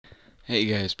Hey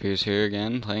guys, Pierce here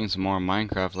again, playing some more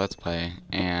Minecraft Let's Play,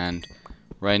 and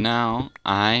right now,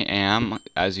 I am,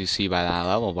 as you see by that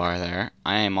level bar there,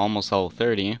 I am almost level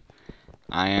 30.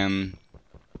 I'm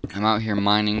out here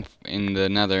mining in the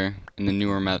nether, in the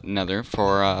newer nether,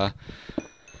 for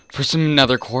some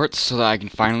nether quartz, so that I can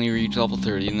finally reach level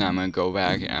 30, and then I'm gonna go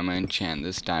back and I'm gonna enchant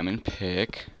this diamond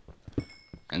pick,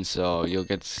 and so you'll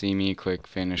get to see me quick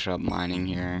finish up mining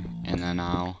here, and then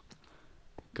I'll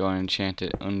go and enchant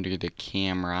it under the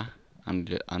camera,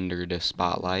 under the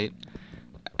spotlight,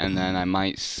 and then I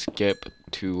might skip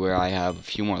to where I have a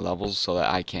few more levels so that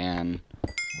I can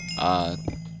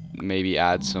maybe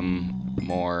add some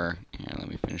more. Here, let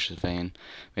me finish the vein.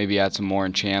 Maybe add some more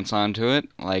enchants onto it.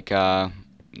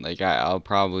 I'll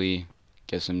probably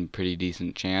get some pretty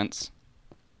decent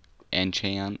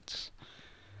enchants,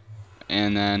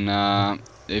 and then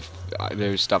if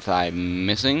there's stuff that I'm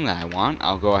missing that I want,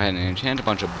 I'll go ahead and enchant a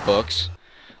bunch of books,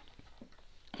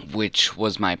 which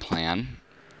was my plan,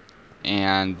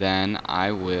 and then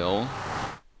I'll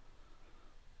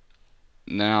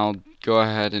go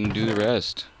ahead and do the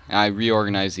rest. I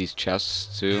reorganized these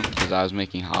chests too, because I was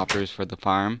making hoppers for the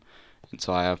farm, and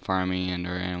so I have farming,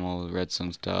 indoor animal,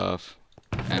 redstone stuff,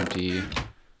 empty,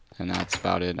 and that's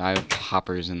about it. I have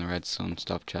hoppers in the redstone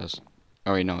stuff chest.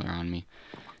 Oh wait, no, they're on me.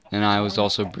 And I was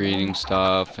also breeding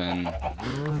stuff, and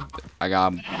I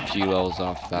got a few levels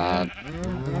off that.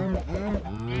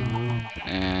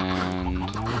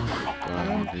 And go ahead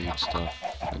and breed stuff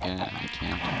again. I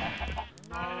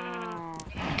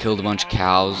can't. Killed a bunch of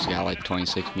cows, got like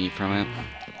 26 meat from it.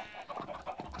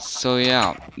 So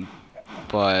yeah,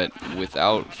 but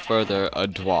without further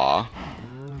ado, I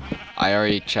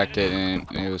already checked it and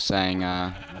it was saying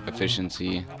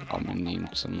efficiency. I'm gonna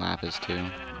need some lapis too.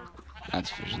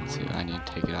 That's efficiency. I need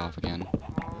to take it off again.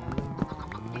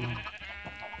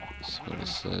 So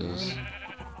this is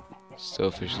still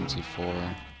efficiency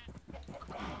 4.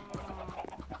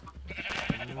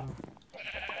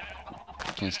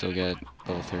 Can still get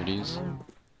level 30s.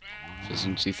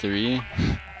 Efficiency 3.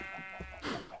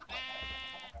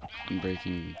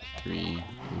 Unbreaking 3.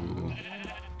 Ooh.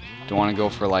 Do I want to go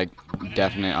for like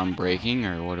definite unbreaking,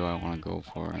 or what do I want to go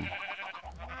for?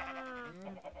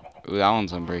 Ooh, that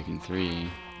one's unbreaking 3.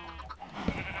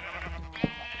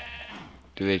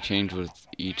 Do they change with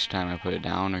each time I put it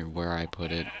down, or where I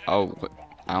put it? Oh,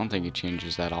 I don't think it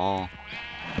changes at all.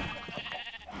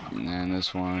 And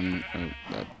this one,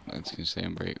 that's gonna say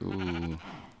unbreak. Ooh,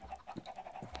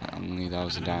 only that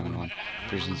was a diamond one.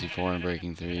 Efficiency 4 and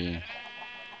breaking 3. I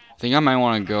think I might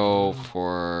want to go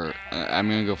for. I'm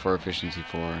gonna go for efficiency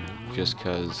 4, just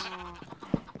cause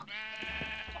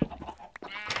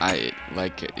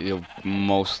it'll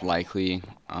most likely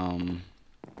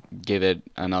give it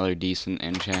another decent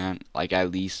enchant, like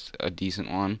at least a decent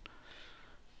one.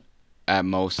 At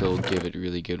most, it'll give it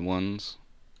really good ones.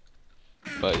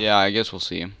 But yeah, I guess we'll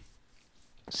see.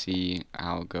 See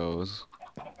how it goes.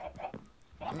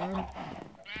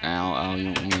 I'll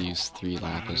only use 3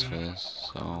 lapis for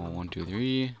this. So 1, 2,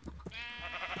 3.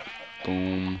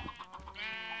 Boom.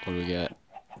 What do we get?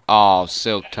 Oh,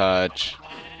 silk touch.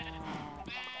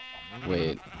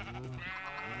 Wait.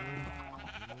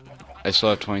 I still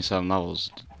have 27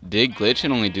 levels. Did glitch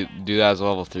and only do that as a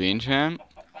level 3 enchant?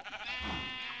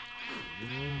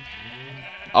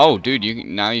 Oh, dude,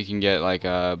 now you can get like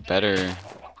a better.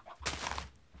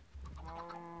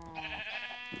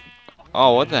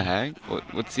 Oh, what the heck?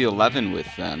 What's the 11 with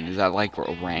then? Is that like a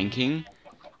ranking?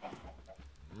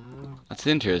 That's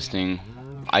interesting.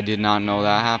 I did not know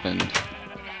that happened.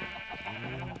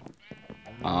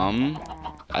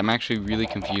 I'm actually really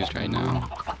confused right now.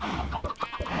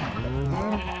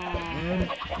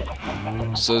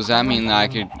 So does that mean that I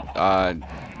could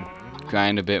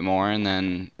grind a bit more and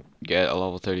then get a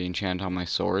level 30 enchant on my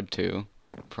sword too,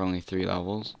 for only 3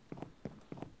 levels?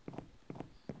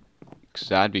 Cause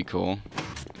that'd be cool.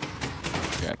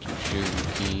 Grab some sugar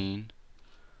cane.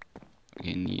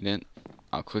 Okay, need it.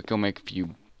 I'll quick go make a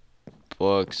few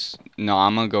books. No,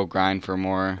 I'm gonna go grind for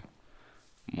more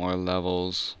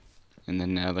levels in the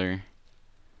nether.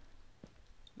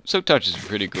 Silk touch is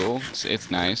pretty cool.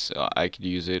 It's nice. I could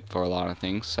use it for a lot of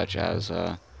things, such as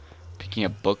picking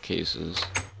up bookcases.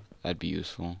 That'd be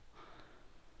useful.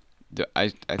 I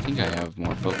think I have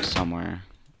more books somewhere,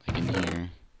 like in here.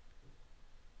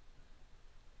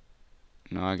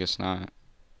 No, I guess not.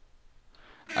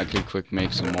 I could quick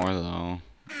make some more though,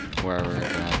 wherever I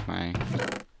have my.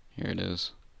 Here it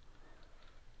is.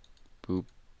 Boop.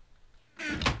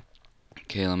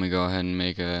 Okay, let me go ahead and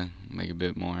make a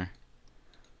bit more.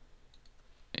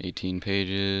 18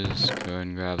 pages. Go ahead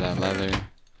and grab that leather.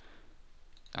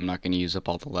 I'm not going to use up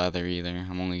all the leather either.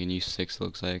 I'm only going to use 6, it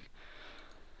looks like.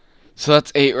 So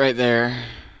that's 8 right there.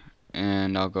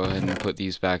 And I'll go ahead and put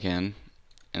these back in.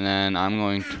 And then I'm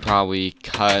going to probably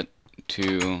cut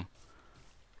to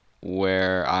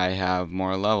where I have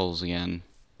more levels again.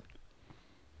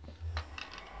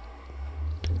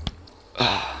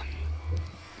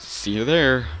 See you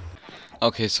there.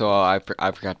 Okay, so I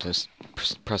forgot to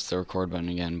press the record button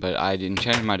again, but I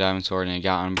enchanted my diamond sword and it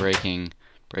got on breaking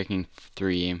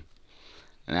 3, and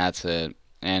that's it.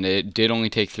 And it did only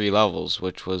take 3 levels,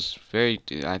 which was I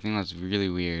think that's really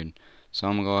weird. So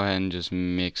I'm gonna go ahead and just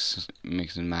mix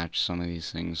and match some of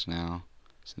these things now,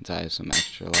 since I have some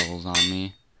extra levels on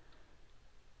me.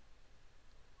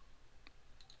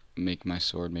 Make my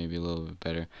sword maybe a little bit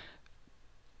better.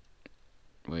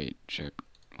 Wait, sure.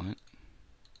 What?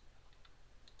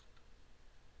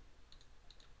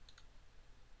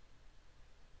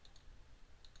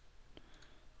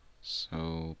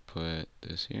 So put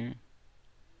this here.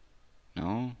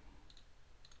 No.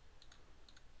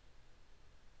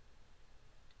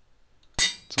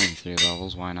 It's only 3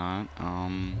 levels, why not?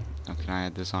 Can I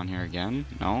add this on here again?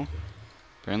 No?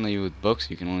 Apparently with books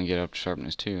you can only get up to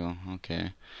sharpness 2.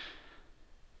 Okay.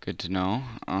 Good to know.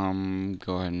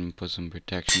 Go ahead and put some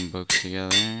protection books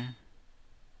together.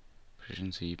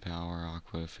 Efficiency, power,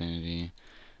 aqua, affinity.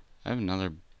 I have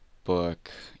another book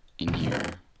in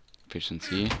here.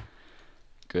 Efficiency.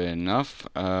 Good enough.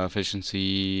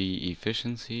 Efficiency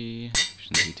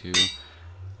 2.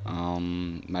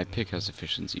 My pick has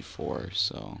efficiency 4,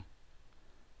 so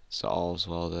all's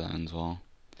well that ends well.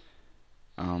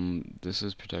 This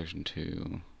is protection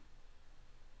 2.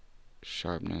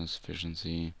 Sharpness,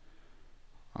 efficiency,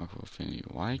 aqua affinity.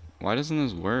 Why doesn't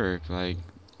this work? Like,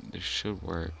 this should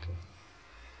work,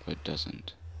 but it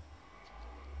doesn't.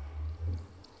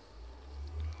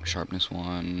 Sharpness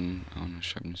 1,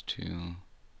 sharpness 2.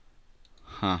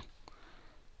 Huh.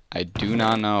 I do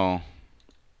not know.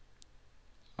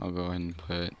 I'll go ahead and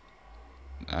put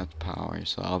that's power,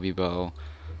 so I'll be bow.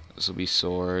 This will be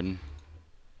sword, and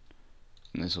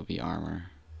this will be armor.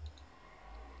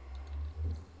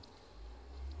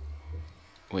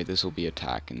 Wait, this will be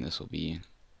attack, and this will be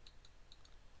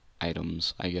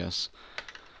items, I guess.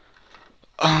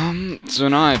 So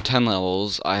now I have 10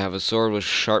 levels. I have a sword with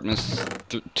sharpness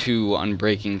 2,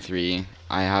 unbreaking 3.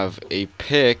 I have a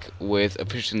pick with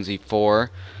efficiency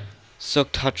 4,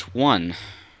 silk touch 1.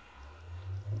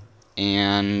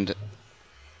 And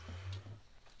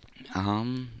a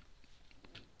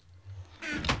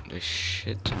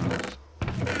shit ton of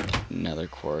nether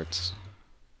quartz.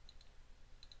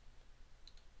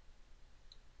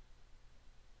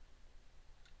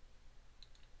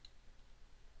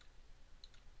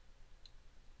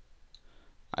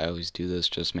 I always do this,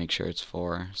 just make sure it's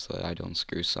 4 so that I don't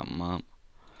screw something up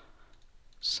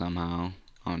somehow.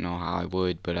 I don't know how I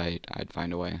would, but I'd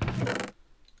find a way.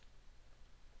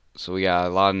 So we got a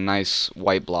lot of nice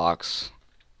white blocks.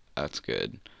 That's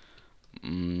good. Go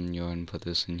ahead and put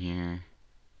this in here.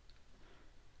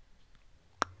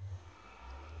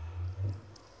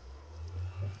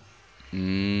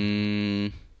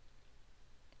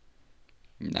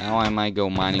 Now I might go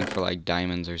mining for like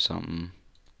diamonds or something.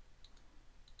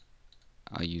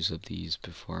 I'll use up these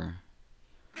before.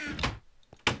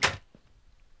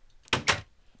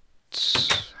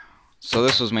 So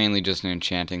this was mainly just an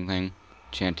enchanting thing.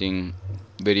 Enchanting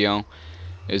video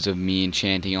is of me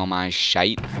enchanting all my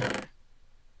shite.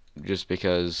 Just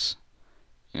because,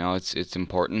 you know, it's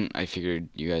important. I figured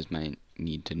you guys might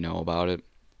need to know about it.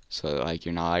 So that, like,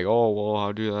 you're not like, oh, well,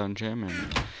 how do that enchantment?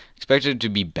 Expect it to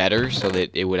be better so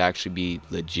that it would actually be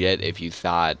legit if you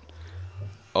thought,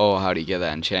 oh, how do you get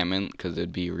that enchantment? Because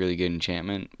it'd be a really good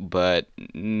enchantment. But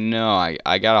no,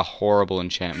 I got a horrible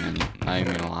enchantment. Not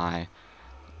even gonna lie.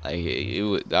 Like,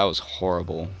 that was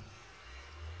horrible.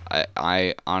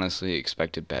 I honestly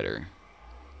expected better.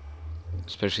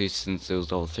 Especially since it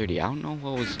was level 30. I don't know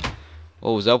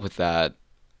what was up with that.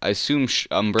 I assume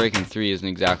Unbreaking 3 isn't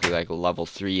exactly like a level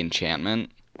 3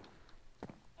 enchantment.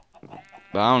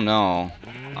 But I don't know.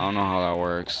 I don't know how that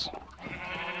works.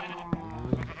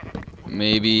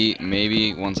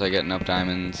 Maybe once I get enough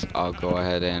diamonds, I'll go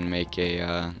ahead and make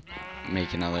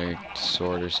another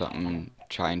sword or something.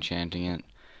 Try enchanting it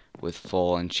with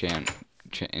full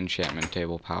enchantment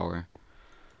table power.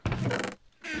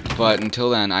 But until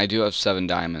then, I do have 7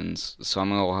 diamonds, so I'm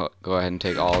gonna go ahead and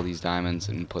take all these diamonds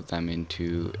and put them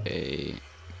into a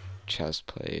chest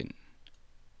plate.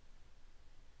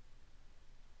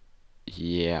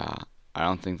 Yeah, I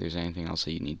don't think there's anything else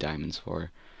that you need diamonds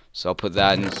for. So I'll put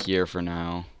that in here for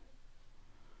now.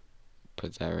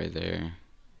 Put that right there.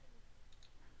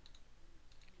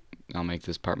 I'll make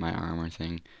this part my armor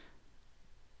thing.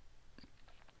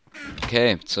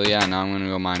 Okay, so yeah, now I'm gonna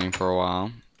go mining for a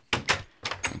while.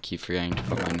 I keep forgetting to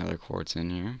put my nether quartz in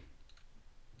here.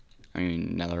 I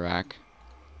mean, netherrack.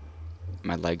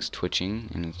 My leg's twitching,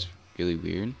 and it's really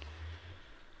weird.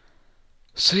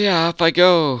 So yeah, off I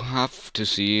go, off to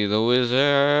see the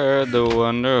wizard, the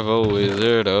wonderful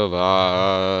Wizard of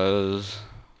Oz.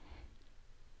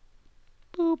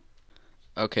 Boop.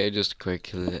 Okay, just a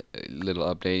quick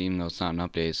little update, even though it's not an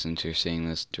update since you're seeing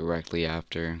this directly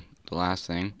after the last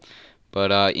thing.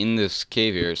 But in this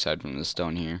cave here, aside from the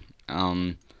stone here,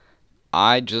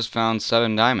 I just found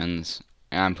 7 diamonds,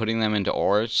 and I'm putting them into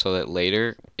ores so that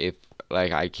later, if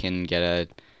like I can get a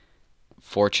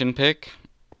fortune pick,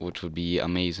 which would be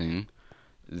amazing,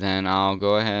 then I'll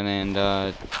go ahead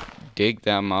and dig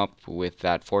them up with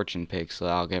that fortune pick, so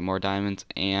that I'll get more diamonds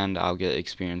and I'll get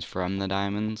experience from the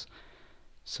diamonds.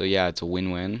 So yeah, it's a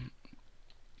win-win.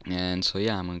 And so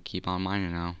yeah, I'm gonna keep on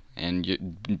mining now,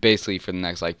 and basically for the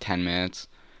next like 10 minutes,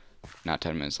 not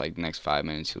 10 minutes, like the next 5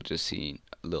 minutes, you'll just see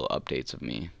little updates of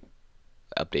me,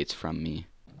 updates from me.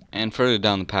 And further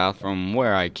down the path from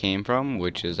where I came from,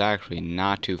 which is actually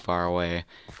not too far away,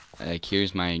 like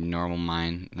here's my normal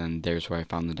mine, then there's where I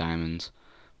found the diamonds.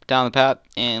 Down the path,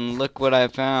 and look what I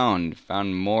found!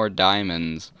 Found more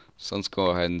diamonds. So let's go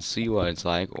ahead and see what it's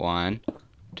like. 1,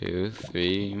 2,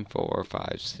 3, 4,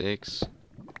 5, 6.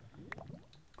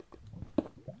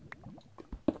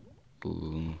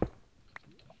 Ooh.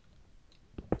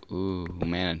 Ooh,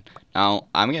 man. Now,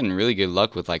 I'm getting really good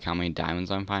luck with like how many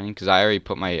diamonds I'm finding, because I already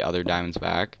put my other diamonds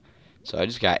back. So I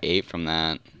just got 8 from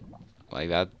that. Like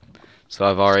that. So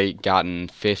I've already gotten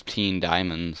 15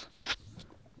 diamonds.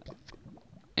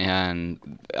 And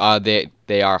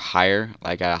they are higher,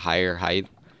 like at a higher height,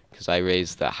 because I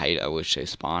raised the height at which they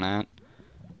spawn at.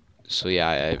 So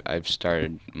yeah, I've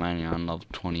started mining on level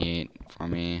 28 for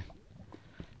me.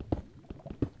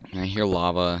 I hear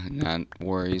lava, and that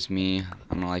worries me.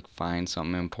 I'm gonna like find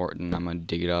something important, I'm gonna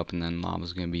dig it up, and then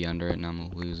lava's gonna be under it, and I'm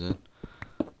gonna lose it.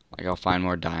 Like I'll find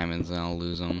more diamonds, and I'll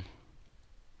lose them.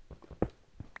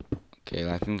 Okay,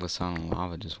 I think the sound of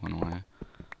lava just went away.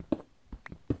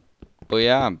 But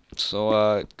yeah,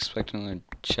 so expect another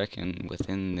check-in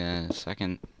within the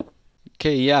second.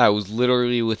 Okay, yeah, it was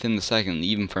literally within the second,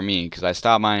 even for me, because I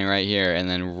stopped mining right here, and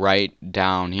then right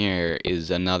down here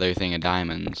is another thing of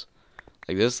diamonds.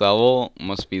 Like this level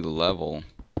must be the level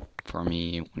for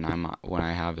me when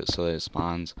I have it so that it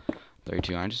spawns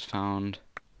 32. I just found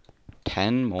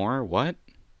 10 more. What?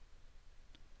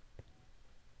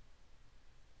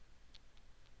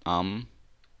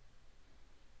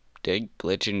 Did it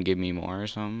glitch and give me more or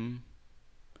something?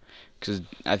 Because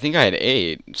I think I had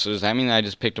 8. So does that mean that I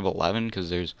just picked up 11? Because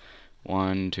there's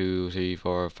 1, 2, 3,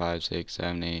 4, 5, 6,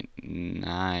 7, 8,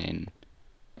 9.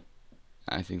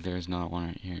 I think there's another one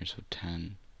right here, so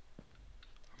 10. Or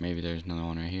maybe there's another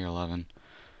one right here, 11.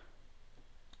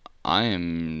 I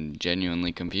am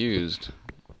genuinely confused.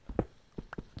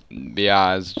 Yeah,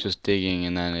 I was just digging,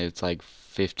 and then it's like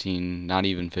 15, not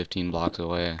even 15 blocks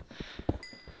away.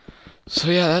 So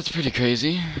yeah, that's pretty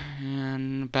crazy.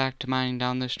 And back to mining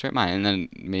down this strip mine. And then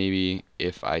maybe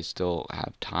if I still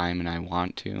have time and I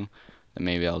want to, then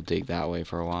maybe I'll dig that way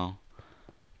for a while.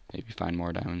 Maybe find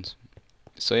more diamonds.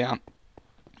 So yeah,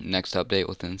 next update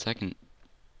within a second.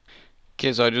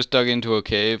 Okay, so I just dug into a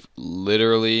cave,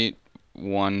 literally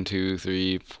 1, 2,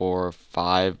 3, 4,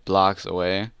 5 blocks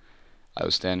away. I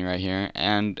was standing right here,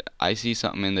 and I see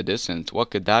something in the distance.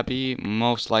 What could that be?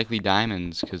 Most likely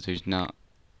diamonds, because there's not.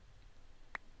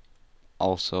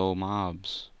 Also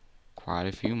mobs. Quite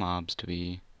a few mobs, to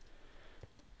be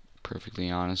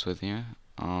perfectly honest with you.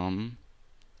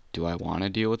 Do I want to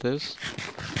deal with this?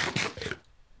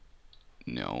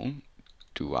 No.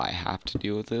 Do I have to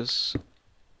deal with this?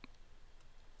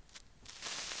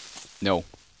 No.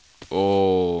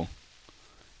 Oh.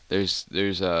 There's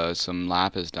some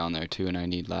lapis down there too, and I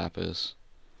need lapis.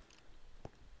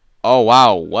 Oh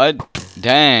wow, what?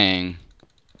 Dang.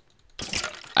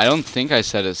 I don't think I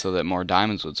set it so that more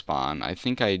diamonds would spawn. I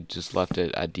think I just left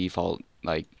it at default,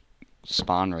 like,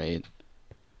 spawn rate.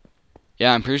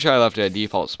 Yeah, I'm pretty sure I left it at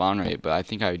default spawn rate, but I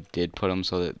think I did put them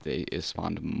so that it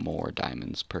spawned more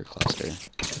diamonds per cluster.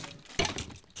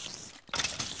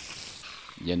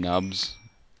 Ya nubs.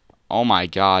 Oh my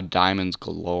god, diamonds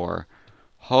galore.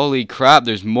 Holy crap,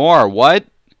 there's more. What?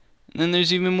 And then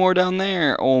there's even more down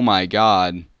there. Oh my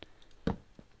god.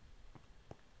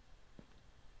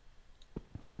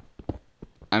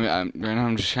 Right now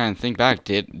I'm just trying to think back.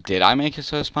 Did I make it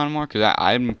so it spawned more? Because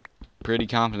I'm pretty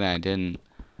confident I didn't.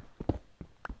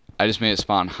 I just made it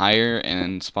spawn higher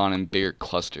and spawn in bigger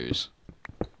clusters.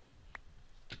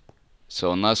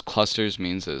 So unless clusters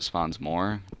means that it spawns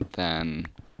more, then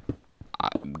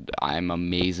I'm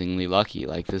amazingly lucky.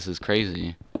 Like, this is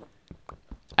crazy.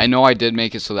 I know I did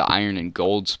make it so that iron and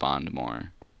gold spawned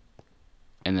more.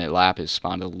 And that lapis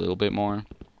spawned a little bit more.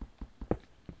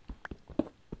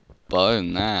 But other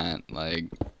than that, like,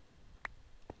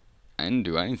 I didn't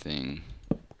do anything.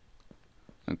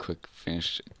 A quick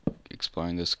finish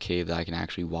exploring this cave that I can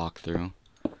actually walk through.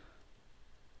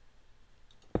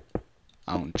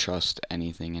 I don't trust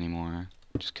anything anymore,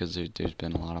 just because there's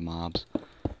been a lot of mobs.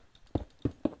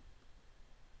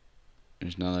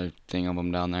 There's another thing of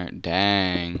them down there.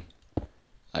 Dang.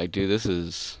 Like, dude, this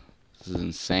is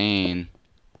insane.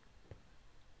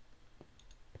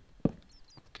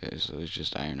 Okay, so there's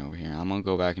just iron over here. I'm gonna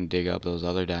go back and dig up those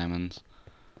other diamonds.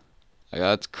 Like,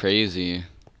 that's crazy.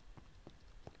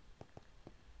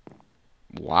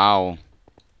 Wow.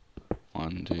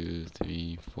 1, 2,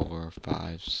 3, 4,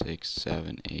 5, 6,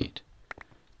 7, 8.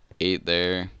 8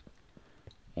 there.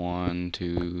 1,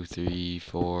 2, 3,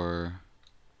 4,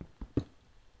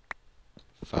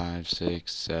 5,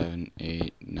 6, 7,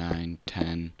 8, 9,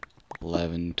 10,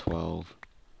 11, 12.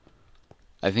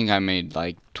 I think I made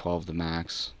like 12 the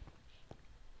max.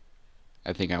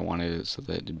 I think I wanted it so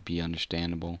that it'd be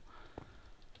understandable.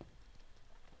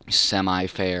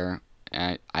 Semi-fair.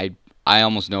 I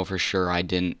almost know for sure I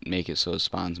didn't make it so it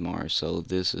spawns more, so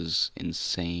this is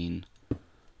insane.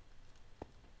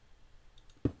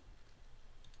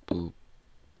 Boop.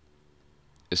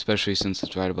 Especially since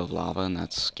it's right above lava, and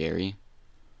that's scary.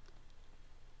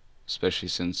 Especially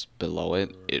since below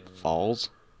it, it falls,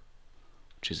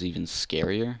 which is even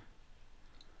scarier.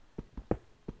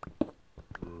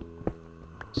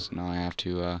 So now I have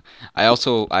to,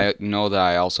 I know that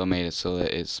I also made it so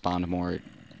that it spawned more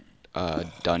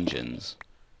dungeons,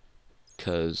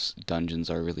 because dungeons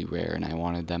are really rare and I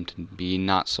wanted them to be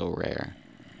not so rare.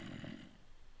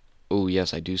 Oh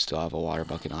yes, I do still have a water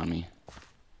bucket on me.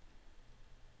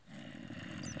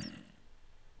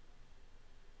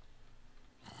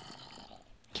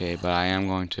 Okay, but I am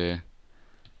going to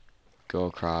go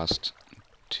across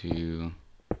to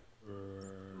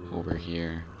over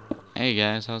here. Hey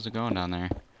guys, how's it going down there?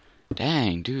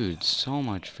 Dang, dude, so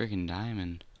much freaking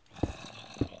diamond.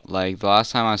 Like, the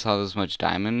last time I saw this much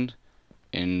diamond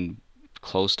in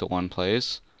close to one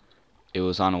place, it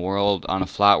was on a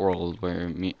flat world where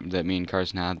me and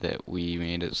Carson had, that we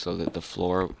made it so that the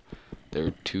floor, there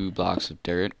were 2 blocks of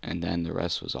dirt and then the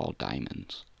rest was all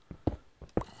diamonds.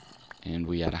 And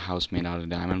we had a house made out of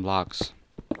diamond blocks.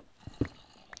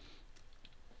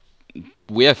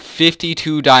 We have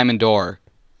 52 diamond ore.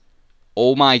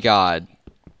 Oh my god.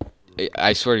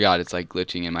 I swear to God, it's like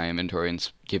glitching in my inventory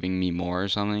and giving me more or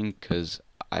something, because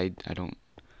I don't...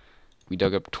 We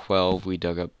dug up 12, we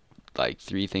dug up like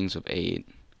 3 things of 8.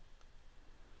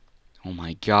 Oh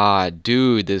my god,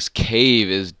 dude, this cave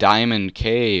is Diamond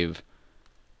Cave.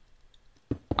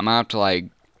 I'm gonna have to like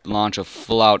launch a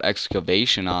full-out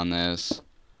excavation on this.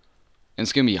 And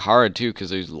it's gonna be hard too,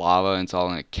 because there's lava and it's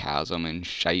all in a chasm and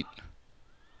shite.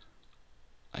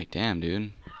 Like, damn,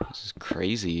 dude, this is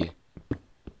crazy.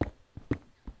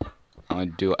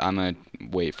 I'm gonna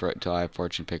wait for it till I have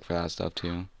fortune pick for that stuff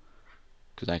too,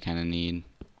 because I kind of need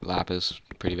lapis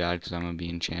pretty bad, because I'm gonna be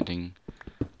enchanting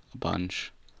a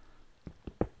bunch.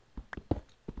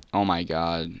 Oh my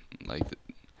god, like,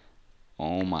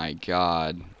 oh my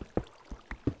god,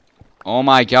 oh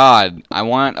my god, I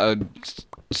want a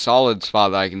solid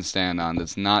spot that I can stand on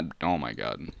that's not, oh my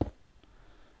god.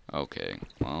 Okay,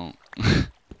 well,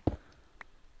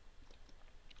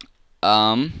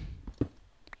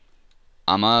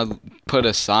 I'm gonna put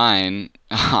a sign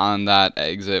on that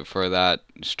exit for that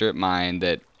strip mine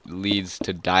that leads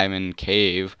to Diamond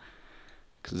Cave,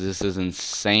 because this is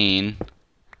insane.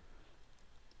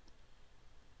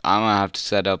 I'm gonna have to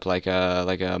set up like a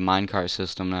minecart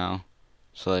system now,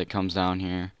 so that it comes down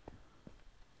here.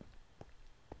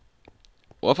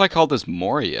 What if I called this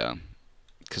Moria?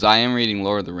 Because I am reading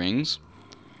Lord of the Rings,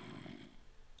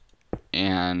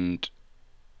 and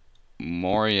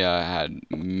Moria had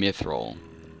Mithril,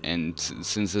 and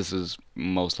since this is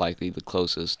most likely the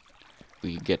closest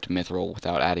we could get to Mithril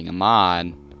without adding a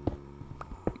mod,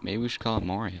 maybe we should call it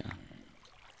Moria.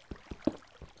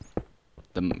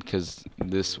 Because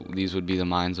these would be the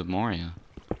mines of Moria.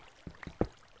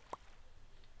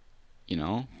 You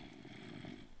know?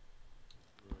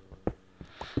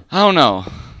 I don't know.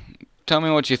 Tell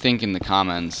me what you think in the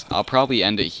comments. I'll probably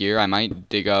end it here. I might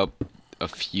dig up a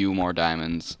few more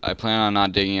diamonds. I plan on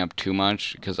not digging up too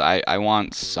much, because I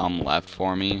want some left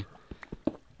for me.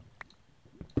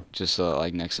 Just so that,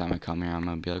 like, next time I come here, I'm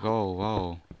gonna be like, oh,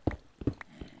 whoa.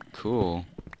 Cool.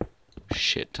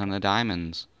 shit ton of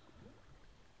diamonds.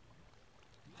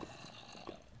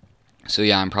 So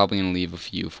yeah, I'm probably gonna leave a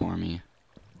few for me.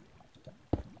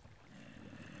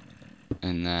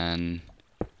 And then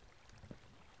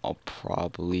I'll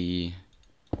probably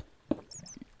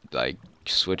like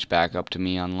switch back up to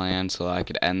me on land so I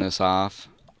could end this off.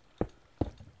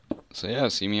 So yeah,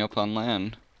 see me up on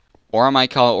land. Or I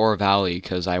might call it Ore Valley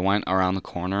because I went around the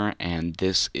corner and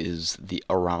this is the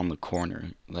around the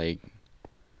corner. Like,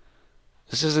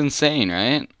 this is insane,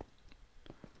 right?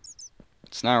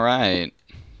 It's not right.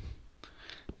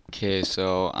 Okay,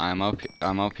 so I'm up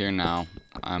here now.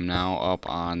 I'm now up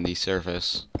on the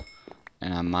surface.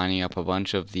 And I'm mining up a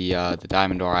bunch of the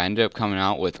diamond ore. I ended up coming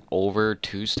out with over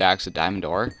 2 stacks of diamond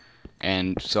ore,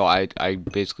 and so I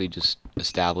basically just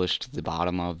established the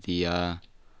bottom of the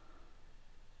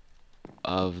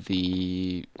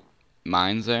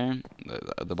mines there,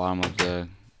 the bottom of the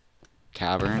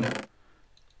cavern,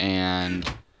 and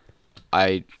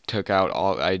I took out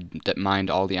mined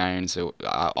all the irons,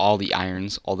 all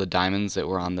the diamonds that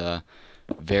were on the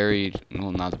very,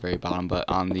 well, not the very bottom, but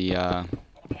on the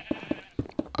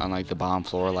on like the bottom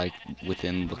floor, like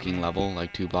within looking level,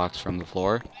 like 2 blocks from the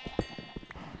floor.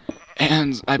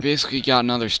 And I basically got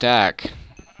another stack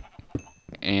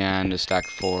and a stack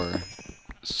of 4.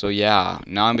 So yeah,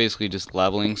 now I'm basically just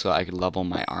leveling so I could level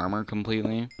my armor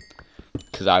completely,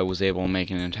 because I was able to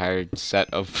make an entire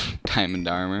set of diamond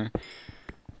armor.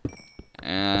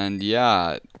 And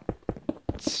yeah,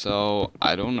 so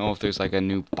I don't know if there's like a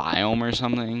new biome or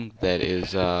something that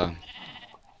is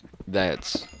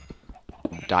that's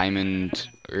diamond,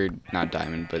 or not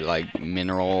diamond, but like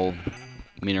mineral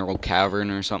cavern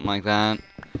or something like that.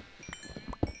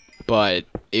 But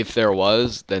if there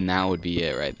was, then that would be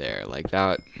it right there. Like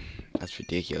that's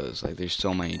ridiculous. Like, there's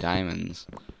so many diamonds,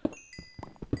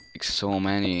 like so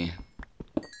many.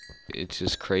 It's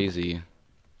just crazy.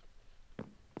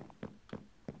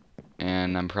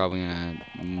 And I'm probably gonna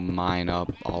mine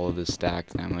up all of this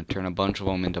stack, and I'm gonna turn a bunch of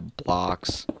them into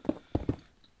blocks,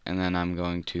 and then I'm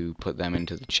going to put them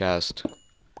into the chest.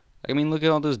 I mean, look at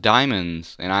all those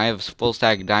diamonds, and I have full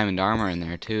stack of diamond armor in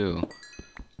there too.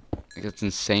 Like, that's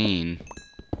insane.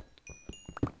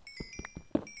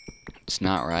 It's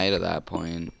not right at that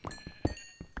point.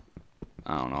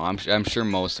 I don't know. I'm sure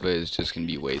most of it is just gonna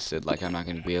be wasted. Like, I'm not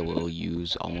gonna be able to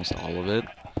use almost all of it.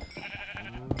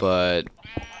 But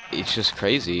it's just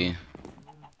crazy.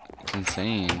 It's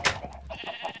insane.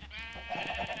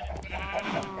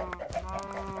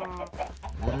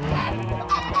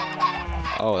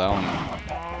 Oh, that one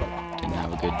didn't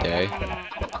have a good day.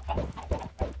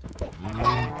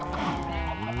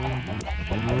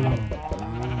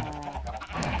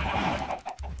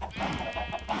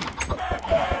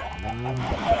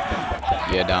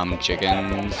 Yeah, dumb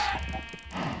chickens.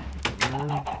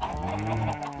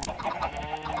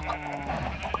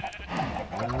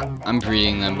 I'm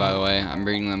breeding them, by the way. I'm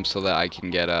breeding them so that I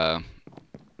can get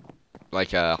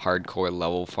like a hardcore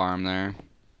level farm there.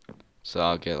 So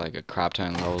I'll get like a crap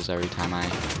ton of levels every time I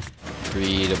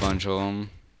breed a bunch of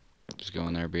them. Just go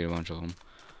in there, breed a bunch of them.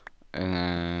 And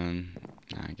then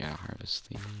I gotta harvest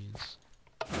these.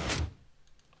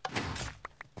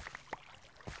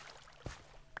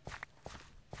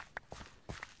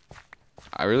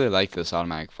 I really like this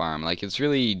automatic farm. Like, it's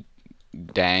really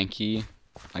danky,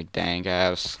 like dank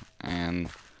ass, and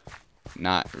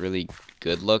not really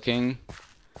good looking.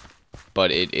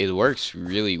 But it works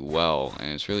really well,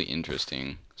 and it's really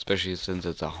interesting, especially since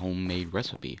it's a homemade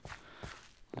recipe.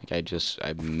 Like,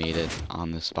 I made it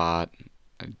on the spot.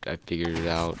 I figured it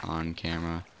out on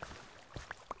camera.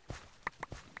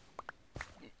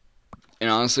 And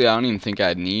honestly, I don't even think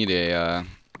I'd need a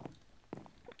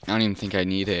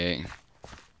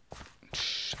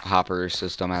hopper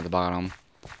system at the bottom,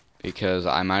 because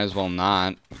I might as well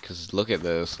not, because look at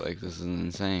this, like, this is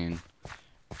insane.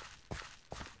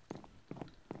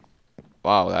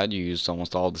 Wow, that used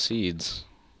almost all the seeds.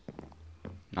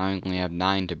 Now I only have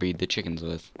 9 to breed the chickens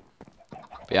with.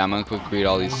 But yeah, I'm gonna quick breed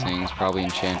all these things, probably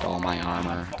enchant all my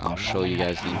armor. I'll show you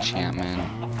guys the enchantment.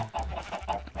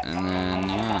 And then,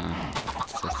 yeah,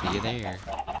 so see you there.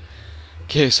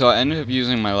 Okay, so I ended up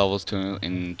using my levels to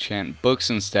enchant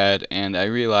books instead, and I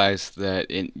realized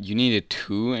that you needed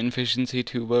 2 efficiency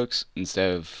 2 books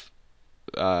instead of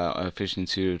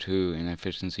efficiency 2 and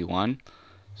efficiency 1.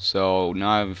 So now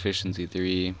I have efficiency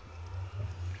 3,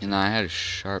 and I had a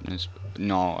sharpness.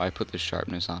 No, I put the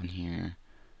sharpness on here,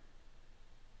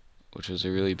 which was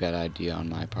a really bad idea on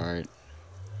my part.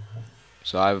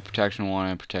 So I have a protection 1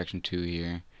 and a protection 2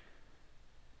 here.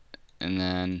 And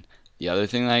then The other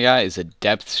thing that I got is a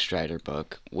Depth Strider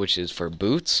book, which is for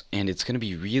boots, and it's gonna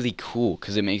be really cool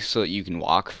because it makes so that you can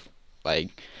walk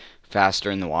like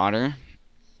faster in the water,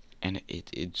 and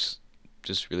it's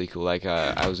just really cool. Like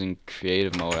I was in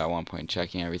creative mode at one point,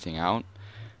 checking everything out,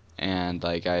 and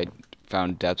like I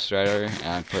found Depth Strider, and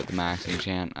I put the max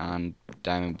enchant on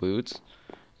diamond boots.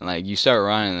 And like you start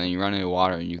running, and then you run into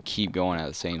water, and you keep going at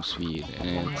the same speed,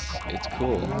 and it's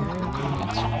cool.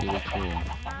 It's really cool.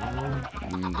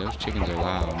 Those chickens are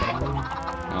loud.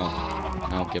 No,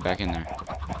 no, get back in there.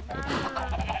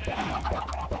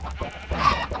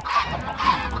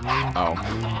 Oh.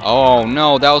 Oh,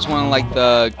 no, that was one of, like,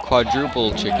 the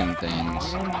quadruple chicken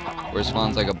things. Where it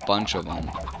spawns, like, a bunch of them.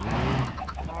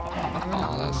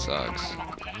 Oh, that sucks.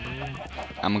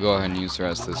 I'm gonna go ahead and use the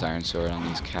rest of this iron sword on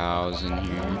these cows in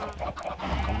here.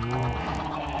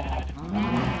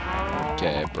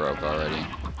 Okay, it broke already.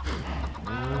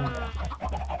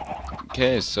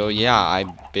 Okay, so yeah, I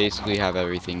basically have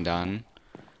everything done.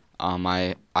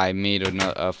 I made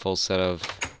a full set of,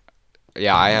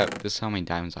 yeah, I have, this is how many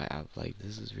diamonds I have. Like,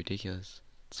 this is ridiculous.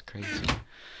 It's crazy.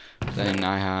 Then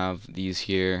I have these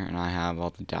here, and I have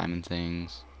all the diamond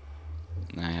things.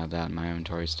 And I have that in my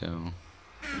inventory still.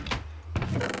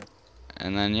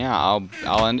 And then yeah,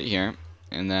 I'll end it here.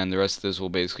 And then the rest of this will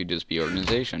basically just be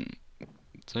organization.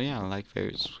 So yeah, like,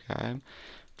 favorite, subscribe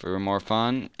for more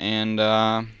fun, and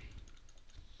let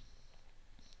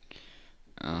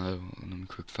me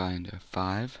quick find a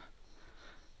 5,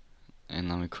 and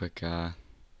let me quick now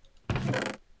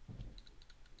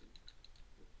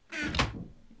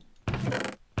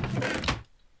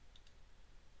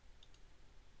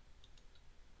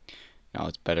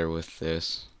it's better with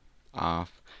this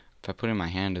off. If I put it in my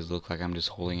hand, does it look like I'm just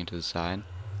holding it to the side?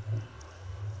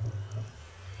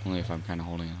 Only if I'm kind of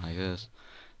holding it like this.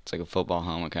 It's like a football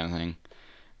helmet kind of thing.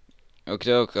 Okie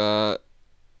doke,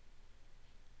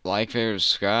 like, favorite,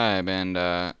 subscribe,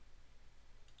 and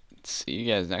see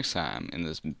you guys next time in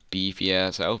this beefy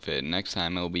ass outfit. Next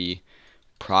time it'll be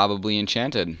probably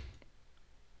enchanted.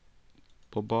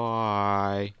 Bye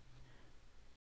bye.